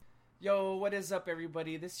Yo, what is up,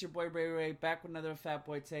 everybody? This is your boy Ray Ray back with another Fat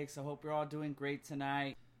Boy Takes. I hope you're all doing great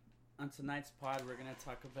tonight. On tonight's pod, we're gonna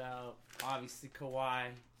talk about obviously Kawhi.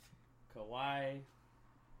 Kawhi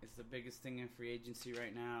is the biggest thing in free agency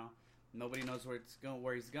right now. Nobody knows where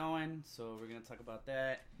he's going, so we're gonna talk about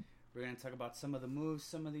that. We're gonna talk about some of the moves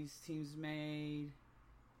some of these teams made,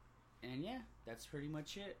 and yeah, that's pretty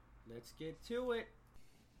much it. Let's get to it.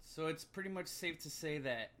 So it's pretty much safe to say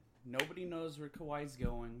that nobody knows where Kawhi's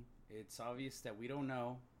going. It's obvious that we don't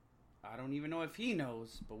know. I don't even know if he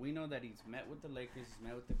knows, but we know that he's met with the Lakers, he's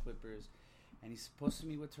met with the Clippers, and he's supposed to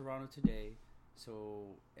meet with Toronto today.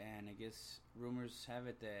 So, and I guess rumors have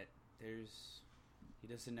it that he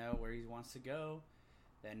doesn't know where he wants to go,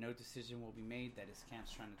 that no decision will be made, that his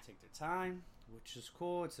camp's trying to take their time, which is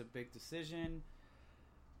cool. It's a big decision.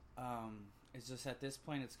 It's just at this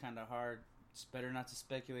point, it's kind of hard. It's better not to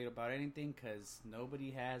speculate about anything because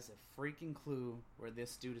nobody has a freaking clue where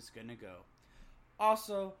this dude is going to go.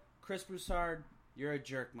 Also, Chris Broussard, you're a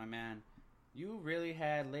jerk, my man. You really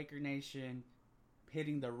had Laker Nation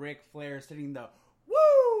hitting the Ric Flairs, hitting the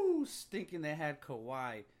woo, thinking they had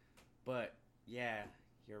Kawhi. But, yeah,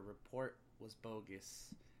 your report was bogus.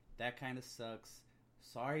 That kind of sucks.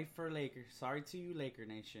 Sorry to you, Laker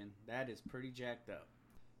Nation. That is pretty jacked up.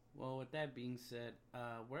 Well, with that being said,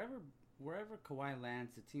 wherever Kawhi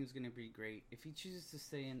lands, the team's going to be great. If he chooses to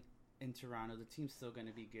stay in Toronto, the team's still going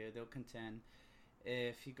to be good. They'll contend.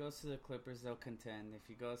 If he goes to the Clippers, they'll contend. If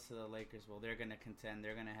he goes to the Lakers, well, they're going to contend.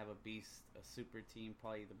 They're going to have a beast, a super team,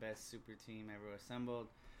 probably the best super team ever assembled.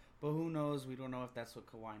 But who knows? We don't know if that's what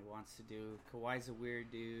Kawhi wants to do. Kawhi's a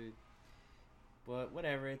weird dude. But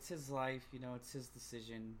whatever. It's his life. It's his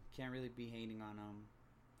decision. Can't really be hating on him.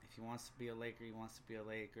 If he wants to be a Laker, he wants to be a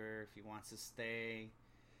Laker. If he wants to stay,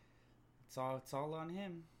 it's all on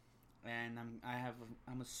him. And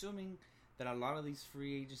I'm assuming that a lot of these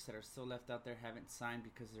free agents that are still left out there haven't signed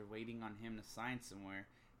because they're waiting on him to sign somewhere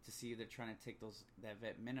to see if they're trying to take that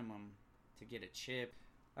vet minimum to get a chip.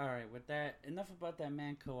 Alright, with that, enough about that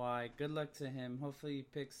man Kawhi. Good luck to him. Hopefully he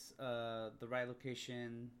picks the right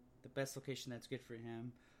location, the best location that's good for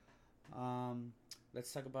him.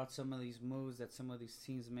 Let's talk about some of these moves that some of these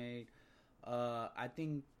teams made. I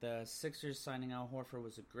think the Sixers signing Al Horford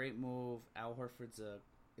was a great move. Al Horford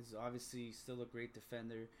is obviously still a great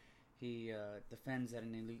defender. He defends at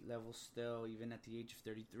an elite level still, even at the age of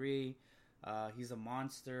 33. He's a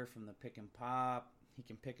monster from the pick and pop. He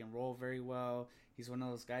can pick and roll very well. He's one of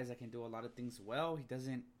those guys that can do a lot of things well. He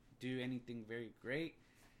doesn't do anything very great.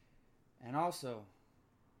 And also,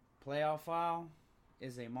 playoff foul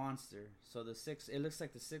is a monster. So it looks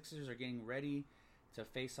like the Sixers are getting ready to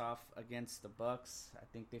face off against the Bucks. I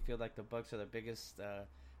think they feel like the Bucks are the biggest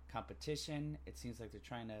competition. It seems like they're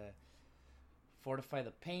trying to fortify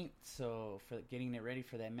the paint, so for getting it ready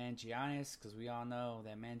for that man Giannis, because we all know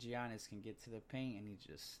that man Giannis can get to the paint and he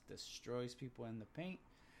just destroys people in the paint.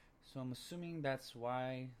 So I'm assuming that's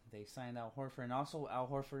why they signed Al Horford. And also, Al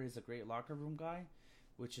Horford is a great locker room guy,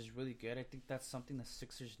 which is really good. I think that's something the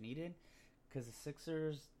Sixers needed. Because the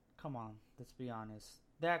Sixers, come on, let's be honest.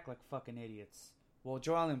 They act like fucking idiots. Well,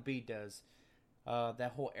 Joel Embiid does.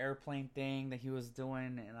 That whole airplane thing that he was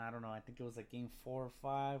doing, and I don't know, I think it was like game 4 or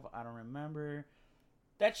 5. I don't remember.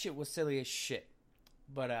 That shit was silly as shit.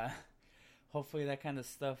 But hopefully that kind of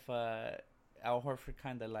stuff, Al Horford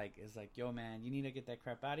kind of is like, yo, man, you need to get that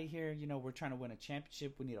crap out of here. We're trying to win a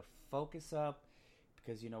championship. We need to focus up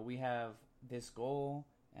because, we have this goal,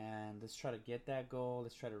 and let's try to get that goal.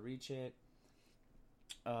 Let's try to reach it.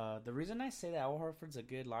 The reason I say that Al Horford's a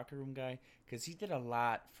good locker room guy, because he did a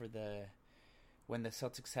lot for when the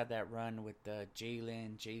Celtics had that run with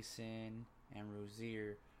Jalen, Jason, and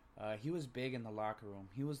Rozier. He was big in the locker room.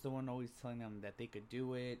 He was the one always telling them that they could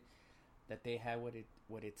do it, that they had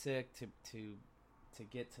what it took to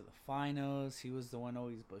get to the finals. He was the one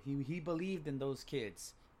always, but he believed in those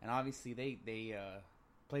kids, and obviously they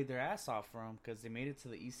played their ass off for him because they made it to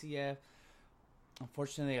the ECF.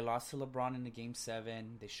 Unfortunately, they lost to LeBron in the Game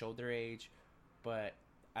 7. They showed their age, but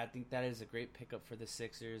I think that is a great pickup for the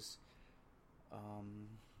Sixers.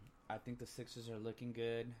 I think the Sixers are looking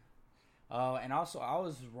good. And also, I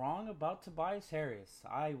was wrong about Tobias Harris.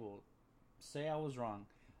 I will say I was wrong.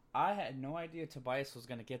 I had no idea Tobias was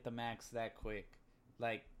going to get the max that quick.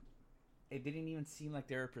 It didn't even seem like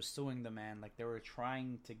they were pursuing the man. They were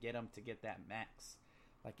trying to get him to get that max.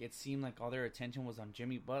 It seemed like all their attention was on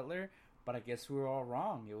Jimmy Butler. But I guess we were all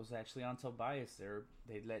wrong. It was actually on Tobias.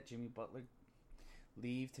 They let Jimmy Butler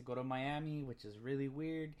leave to go to Miami, which is really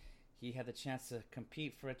weird. He had the chance to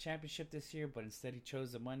compete for a championship this year, but instead he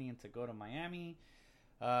chose the money and to go to Miami.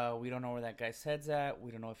 We don't know where that guy's head's at.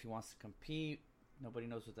 We don't know if he wants to compete. Nobody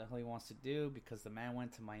knows what the hell he wants to do because the man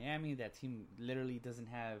went to Miami. That team literally doesn't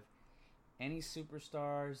have any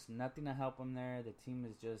superstars, nothing to help him there. The team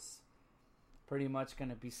is just pretty much going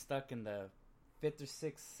to be stuck in the 5th or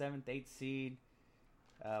 6th, 7th, 8th seed,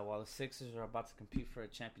 while the Sixers are about to compete for a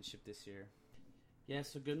championship this year. Yeah,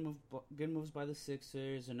 so good moves by the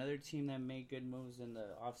Sixers. Another team that made good moves in the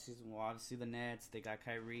offseason, well, obviously the Nets. They got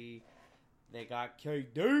Kyrie. They got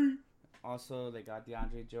KD. Also, they got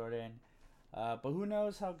DeAndre Jordan. But who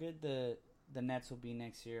knows how good the Nets will be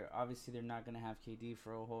next year. Obviously, they're not going to have KD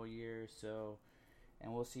for a whole year. So,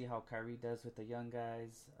 and we'll see how Kyrie does with the young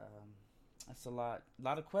guys. That's a lot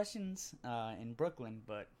of questions in Brooklyn.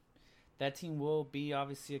 But that team will be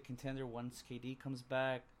obviously a contender once KD comes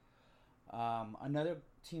back. Another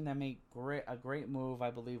team that made a great move,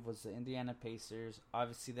 I believe, was the Indiana Pacers.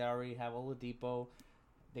 Obviously, they already have Oladipo.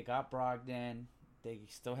 They got Brogdon. They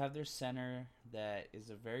still have their center that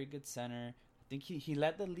is a very good center. I think he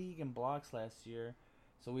led the league in blocks last year.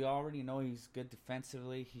 So we already know he's good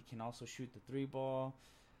defensively. He can also shoot the 3-ball.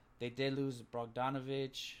 They did lose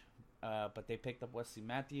Bogdanovic, but they picked up Wesley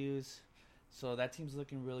Matthews. So that team's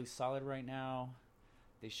looking really solid right now.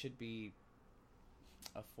 They should be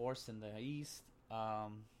a force in the East.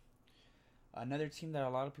 Another team that a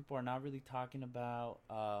lot of people are not really talking about,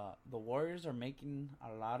 the Warriors are making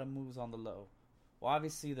a lot of moves on the low. Well,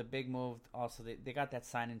 obviously the big move, also they got that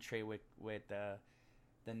sign and trade with the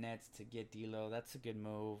Nets to get D'Lo. That's a good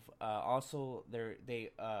move. Also,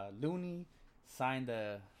 Looney signed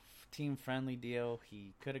a team friendly deal.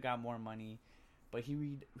 He could have got more money, but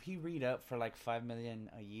he read up for like $5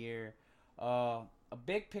 million a year. A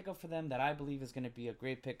big pickup for them that I believe is going to be a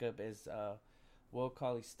great pickup is Will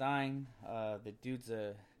Cauley-Stein. The dude's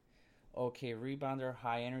a okay rebounder,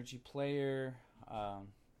 high energy player.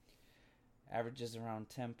 Averages around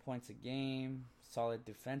 10 points a game. Solid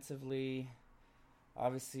defensively.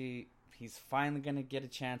 Obviously, he's finally going to get a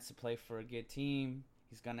chance to play for a good team.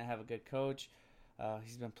 He's going to have a good coach.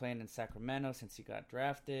 He's been playing in Sacramento since he got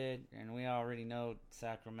drafted. And we already know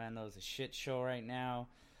Sacramento is a shit show right now.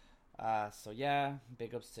 So, yeah,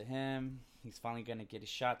 big ups to him. He's finally going to get a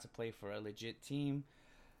shot to play for a legit team.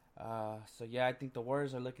 So, yeah, I think the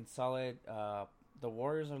Warriors are looking solid. The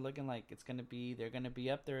Warriors are looking like they're going to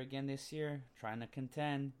be up there again this year, trying to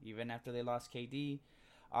contend, even after they lost KD.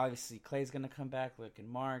 Obviously, Clay's going to come back in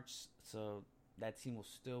March, so that team will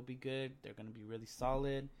still be good. They're going to be really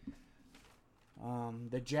solid.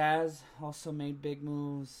 The Jazz also made big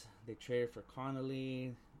moves. They traded for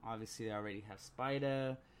Connolly. Obviously, they already have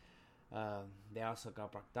Spida. They also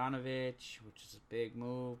got Bogdanovic, which is a big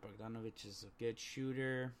move. Bogdanovic is a good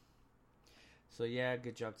shooter. So, yeah,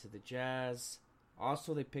 good job to the Jazz.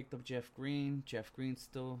 Also, they picked up Jeff Green. Jeff Green's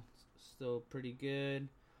still pretty good.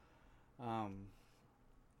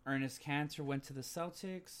 Ernest Cantor went to the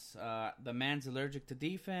Celtics. The man's allergic to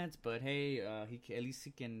defense, but hey, at least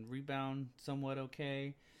he can rebound somewhat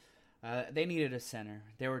okay. They needed a center.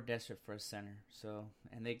 They were desperate for a center,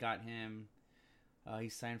 and they got him. He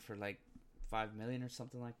signed for like $5 million or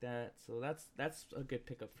something like that. So that's a good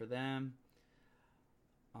pickup for them.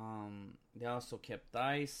 They also kept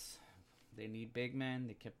Dice. They need big men.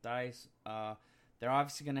 They kept Dice. They're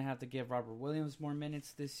obviously going to have to give Robert Williams more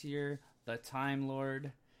minutes this year. The Time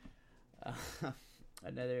Lord.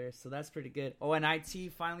 So that's pretty good. Oh, and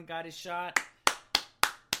IT finally got his shot.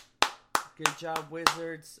 Good job,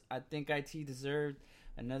 Wizards. I think IT deserved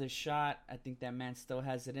another shot. I think that man still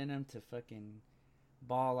has it in him to fucking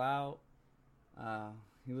ball out.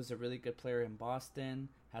 He was a really good player in Boston.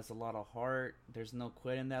 Has a lot of heart. There's no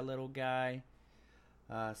quit in that little guy.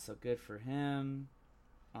 So good for him.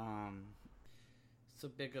 So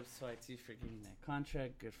big ups to IT for getting that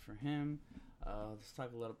contract. Good for him. Let's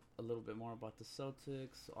talk a little bit more about the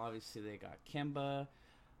Celtics. Obviously, they got Kemba.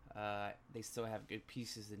 They still have good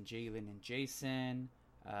pieces in Jalen and Jason.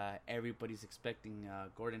 Everybody's expecting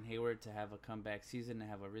Gordon Hayward to have a comeback season and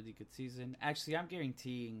have a really good season. Actually, I'm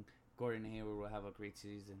guaranteeing Gordon Hayward will have a great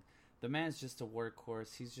season. The man's just a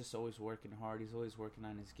workhorse. He's just always working hard. He's always working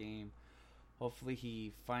on his game. Hopefully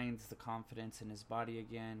he finds the confidence in his body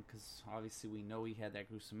again, because obviously we know he had that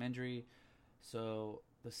gruesome injury. So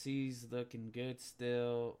the C's looking good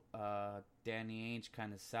still. Danny Ainge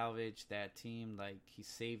kind of salvaged that team. Like, he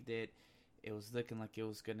saved it. It was looking like it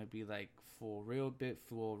was going to be like full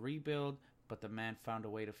rebuild, but the man found a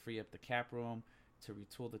way to free up the cap room to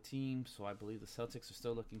retool the team. So I believe the Celtics are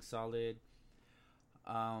still looking solid.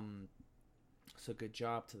 So good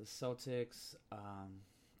job to the Celtics.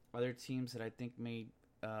 Other teams that I think made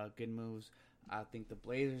good moves. I think the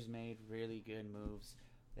Blazers made really good moves.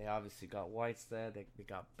 They obviously got Whiteside. They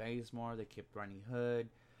got Bazemore. They kept Rodney Hood.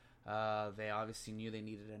 They obviously knew they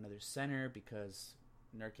needed another center because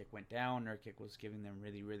Nurkic went down. Nurkic was giving them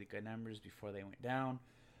really, really good numbers before they went down.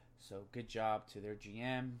 So good job to their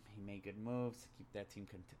GM. He made good moves to keep that team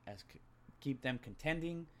keep them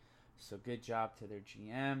contending. So good job to their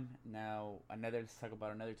GM. Now let's talk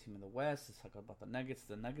about another team in the West. Let's talk about the Nuggets.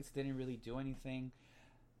 The Nuggets didn't really do anything.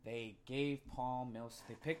 They gave Paul Millsap.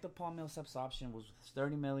 They picked up Paul Millsap's option, was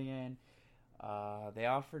 $30 million. They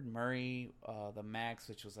offered Murray the max,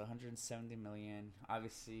 which was $170 million.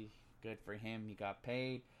 Obviously, good for him. He got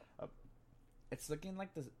paid. It's looking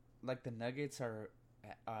like the Nuggets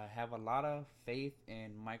have a lot of faith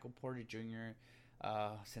in Michael Porter Jr.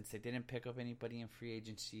 Since they didn't pick up anybody in free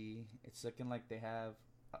agency. It's looking like they have,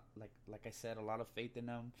 like I said, a lot of faith in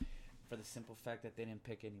them for the simple fact that they didn't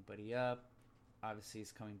pick anybody up. Obviously,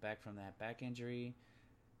 he's coming back from that back injury.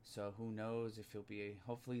 So who knows if he'll be...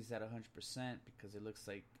 Hopefully he's at 100% because it looks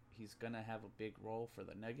like he's going to have a big role for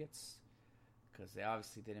the Nuggets because they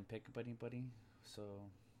obviously didn't pick up anybody. So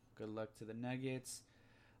good luck to the Nuggets.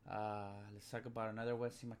 Let's talk about another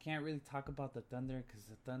West team. I can't really talk about the Thunder because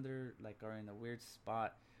the Thunder are in a weird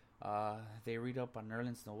spot. They read up on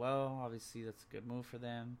Nerlens Noel. Obviously, that's a good move for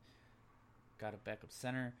them. Got a backup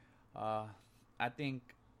center. I think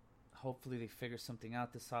hopefully they figure something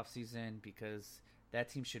out this offseason because that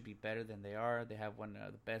team should be better than they are. They have one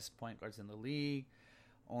of the best point guards in the league.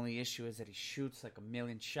 Only issue is that he shoots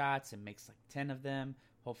 1,000,000 shots and makes 10 of them.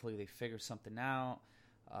 Hopefully they figure something out.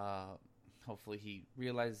 Hopefully he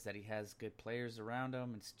realizes that he has good players around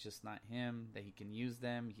him. It's just not him, that he can use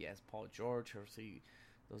them. He has Paul George. Hopefully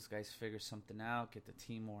those guys figure something out, get the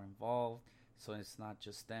team more involved, so it's not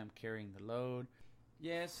just them carrying the load.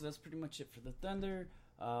 Yeah, so that's pretty much it for the Thunder.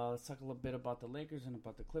 Let's talk a little bit about the Lakers and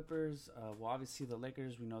about the Clippers. Well, obviously the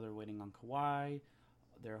Lakers, we know they're waiting on Kawhi.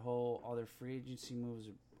 All their free agency moves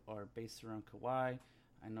are based around Kawhi.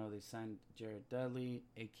 I know they signed Jared Dudley,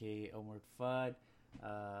 a.k.a. Omar Fudd.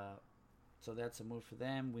 So that's a move for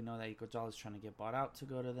them. We know that Iguodala is trying to get bought out to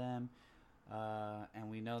go to them. And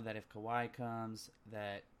we know that if Kawhi comes,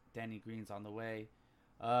 that Danny Green's on the way.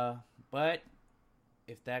 But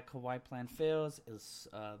if that Kawhi plan fails, it's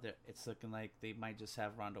looking like they might just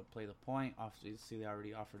have Rondo play the point. Obviously, they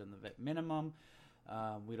already offered him the vet minimum.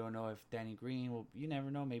 We don't know if Danny Green will. You never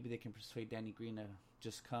know. Maybe they can persuade Danny Green to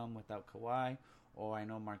just come without Kawhi. Or I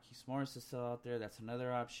know Marquise Morris is still out there. That's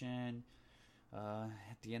another option.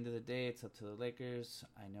 At the end of the day, it's up to the Lakers.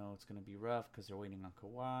 I know it's going to be rough because they're waiting on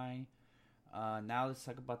Kawhi. Now let's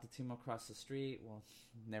talk about the team across the street. Well,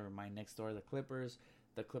 never mind. Next door, the Clippers.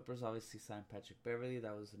 The Clippers obviously signed Patrick Beverley.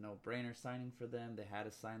 That was a no-brainer signing for them. They had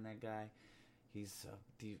to sign that guy. He's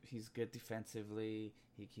good defensively.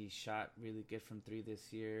 He shot really good from three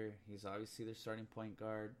this year. He's obviously their starting point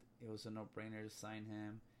guard. It was a no-brainer to sign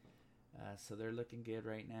him. So they're looking good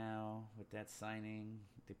right now with that signing.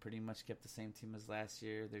 They pretty much kept the same team as last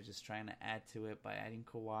year. They're just trying to add to it by adding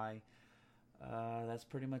Kawhi. That's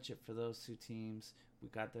pretty much it for those two teams. We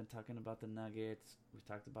got them talking about the Nuggets. We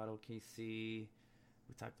talked about OKC.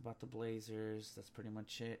 We talked about the Blazers. That's pretty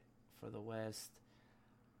much it for the West.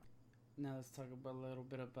 Now let's talk about a little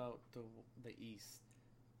bit about the East.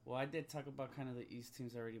 Well, I did talk about kind of the East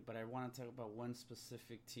teams already, but I want to talk about one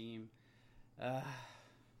specific team.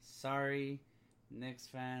 Sorry, Knicks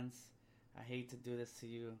fans. I hate to do this to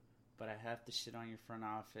you, but I have to shit on your front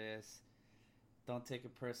office. Don't take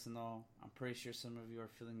it personal. I'm pretty sure some of you are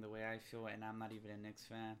feeling the way I feel, and I'm not even a Knicks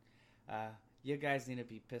fan. You guys need to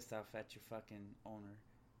be pissed off at your fucking owner.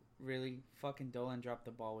 Really? Fucking Dolan dropped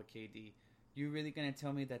the ball with KD. You really gonna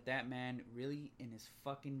tell me that man really in his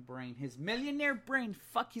fucking brain, his millionaire brain,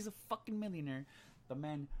 he's a fucking millionaire. The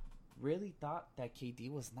man really thought that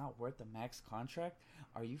KD was not worth a max contract?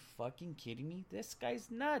 Are you fucking kidding me? This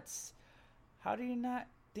guy's nuts. How do you not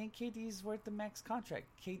think KD is worth the max contract?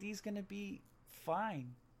 KD's gonna be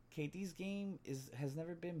fine. KD's game has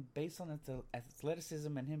never been based on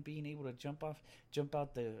athleticism and him being able to jump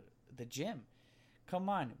out the gym. Come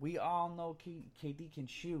on, we all know KD can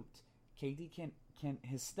shoot. KD can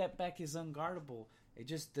his step back is unguardable.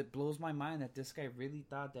 It blows my mind that this guy really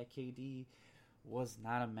thought that KD was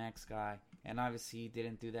not a max guy. And obviously he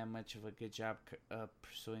didn't do that much of a good job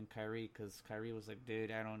pursuing Kyrie, because Kyrie was like,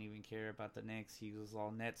 dude, I don't even care about the Knicks. He was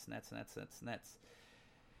all Nets.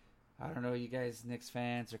 I don't know, you guys Knicks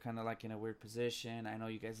fans are kind of like in a weird position. I know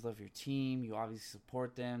you guys love your team. You obviously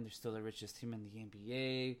support them. They're still the richest team in the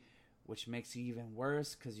NBA, which makes it even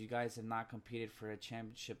worse because you guys have not competed for a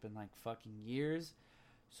championship in fucking years.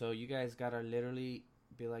 So you guys got to literally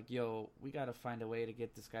be like, yo, we got to find a way to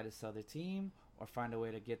get this guy to sell the team, or find a way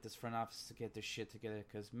to get this front office to get their shit together.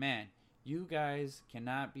 Because, man, you guys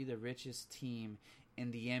cannot be the richest team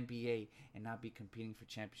in the NBA and not be competing for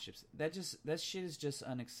championships. That shit is just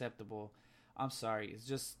unacceptable. I'm sorry. It's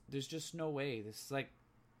just there's just no way. This is like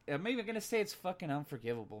I'm even gonna say it's fucking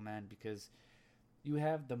unforgivable, man, because you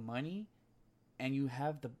have the money and you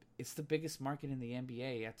have it's the biggest market in the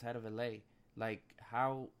NBA outside of LA. Like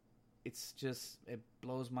how it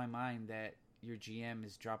blows my mind that your GM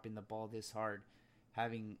is dropping the ball this hard,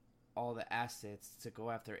 having all the assets to go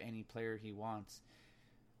after any player he wants.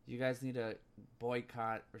 You guys need to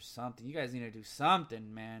boycott or something. You guys need to do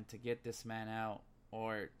something, man, to get this man out,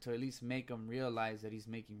 or to at least make him realize that he's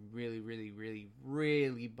making really, really, really,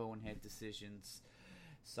 really bonehead decisions.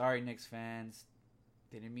 Sorry, Knicks fans.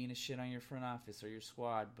 Didn't mean to shit on your front office or your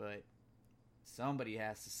squad, but somebody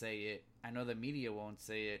has to say it. I know the media won't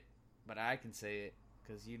say it, but I can say it,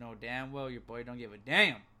 because you know damn well your boy don't give a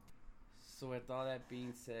damn. So with all that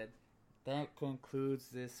being said, that concludes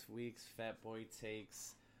this week's Fat Boy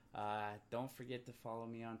Takes. Don't forget to follow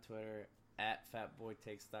me on Twitter at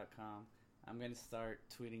fatboytakes.com. I'm going to start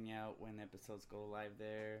tweeting out when episodes go live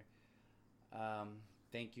there.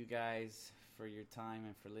 Thank you guys for your time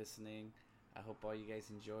and for listening. I hope all you guys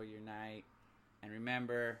enjoy your night. And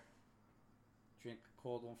remember, drink a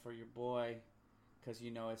cold one for your boy, because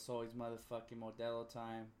you know it's always motherfucking Modelo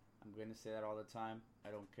time. I'm going to say that all the time.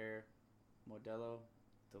 I don't care. Modelo,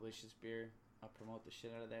 delicious beer. I'll promote the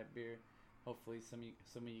shit out of that beer. Hopefully some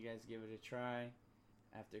of you guys give it a try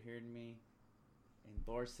after hearing me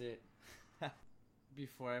endorse it.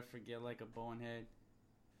 Before I forget like a bonehead,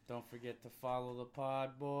 don't forget to follow the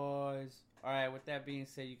pod, boys. Alright, with that being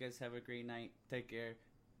said, you guys have a great night. Take care.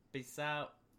 Peace out.